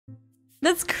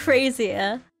That's crazy.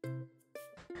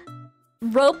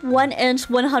 Rope 1 inch,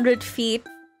 100 feet.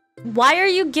 Why are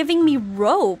you giving me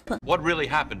rope? What really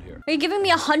happened here? Are you giving me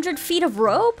 100 feet of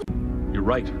rope? You're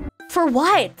right. For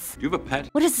what? Do you have a pet?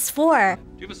 What is this for? Do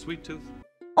you have a sweet tooth?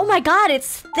 Oh my god,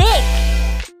 it's thick!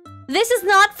 This is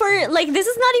not for, like, this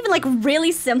is not even, like,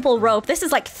 really simple rope. This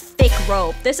is, like, thick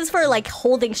rope. This is for, like,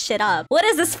 holding shit up. What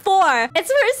is this for? It's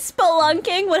for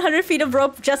spelunking 100 feet of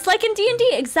rope, just like in D&D.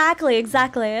 Exactly,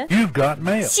 exactly. You've got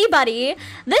mail. Shibari.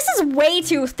 This is way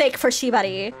too thick for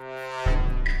Shibari.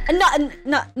 Not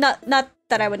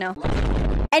that I would know.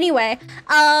 Anyway,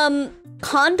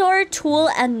 condor, tool,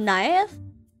 and knife?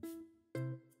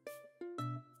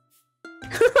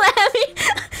 Lami.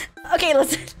 Okay,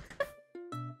 listen.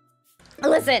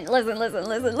 Listen. Stop.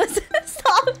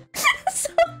 Stop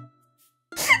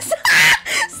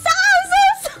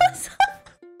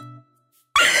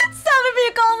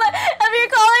if you're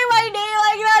calling my name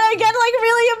like that, I get like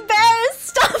really embarrassed.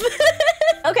 Stop it.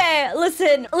 Okay,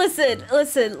 listen.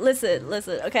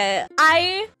 Okay.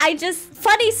 I just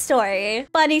funny story.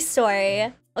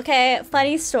 Okay,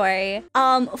 funny story.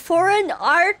 For an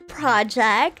art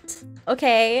project,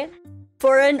 okay?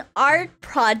 For an art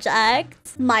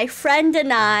project, my friend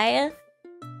and I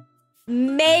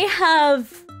may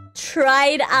have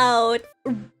tried out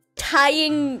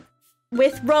tying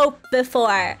with rope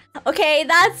before. Okay,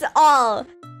 that's all.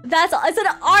 That's all. It's an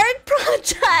art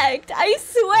project. I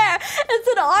swear, it's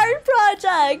an art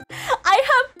project. I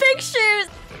have pictures.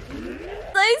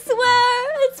 I swear,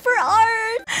 it's for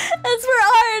art. It's for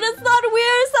art. It's not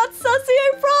weird. It's not sussy,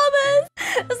 I promise.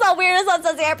 It's not weird. It's not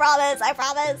sussy, I promise. I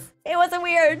promise. It wasn't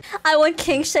weird. I won't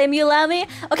kink shame you, Lami.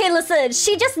 Okay, listen.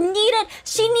 She needed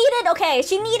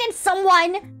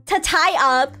someone to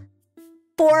tie up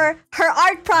for her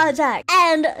art project.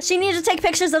 And she needed to take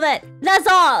pictures of it. That's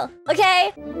all,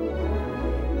 okay?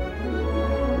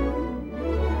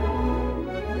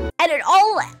 And it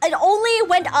only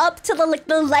went up to the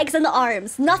legs and the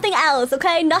arms. Nothing else,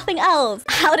 okay? Nothing else.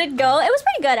 How'd it go? It was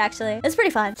pretty good, actually. It was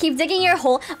pretty fun. Keep digging your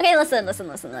hole. Okay, listen.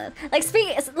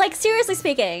 Like, seriously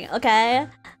speaking, okay?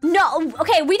 No,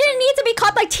 okay, we didn't need to be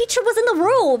caught. My teacher was in the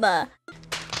room. Like,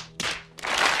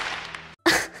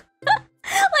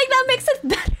 that makes it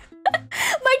better.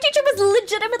 My teacher was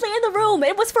legitimately in the room.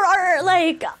 It was for our,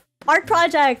 like, art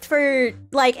project for,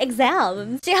 like,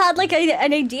 exams. She had, like,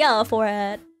 an idea for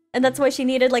it. And that's why she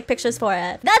needed, like, pictures for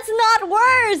it. That's not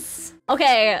worse!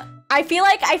 Okay, I feel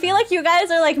like you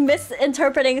guys are, like,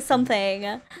 misinterpreting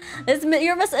something.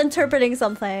 You're misinterpreting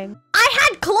something. I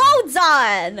had clothes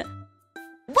on!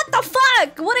 What the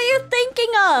fuck? What are you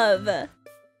thinking of?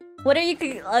 What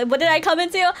did I come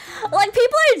into? Like,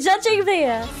 people are judging me.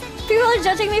 People are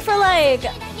judging me for, like,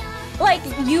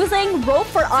 using rope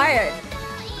for art.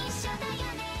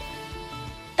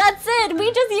 That's it.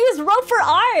 We just use rope for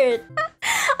art.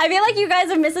 I feel like you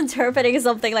guys are misinterpreting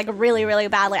something like really, really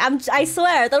badly. I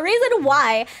swear. The reason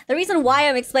why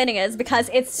I'm explaining it is because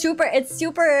it's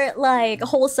super like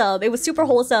wholesome. It was super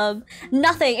wholesome.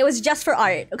 Nothing. It was just for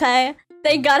art, okay?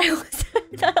 Thank God I was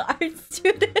an art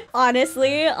student.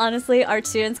 Honestly, art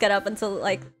students get up until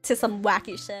like to some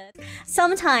wacky shit.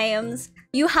 Sometimes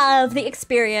you have the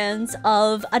experience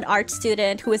of an art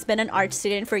student who has been an art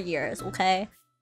student for years, okay?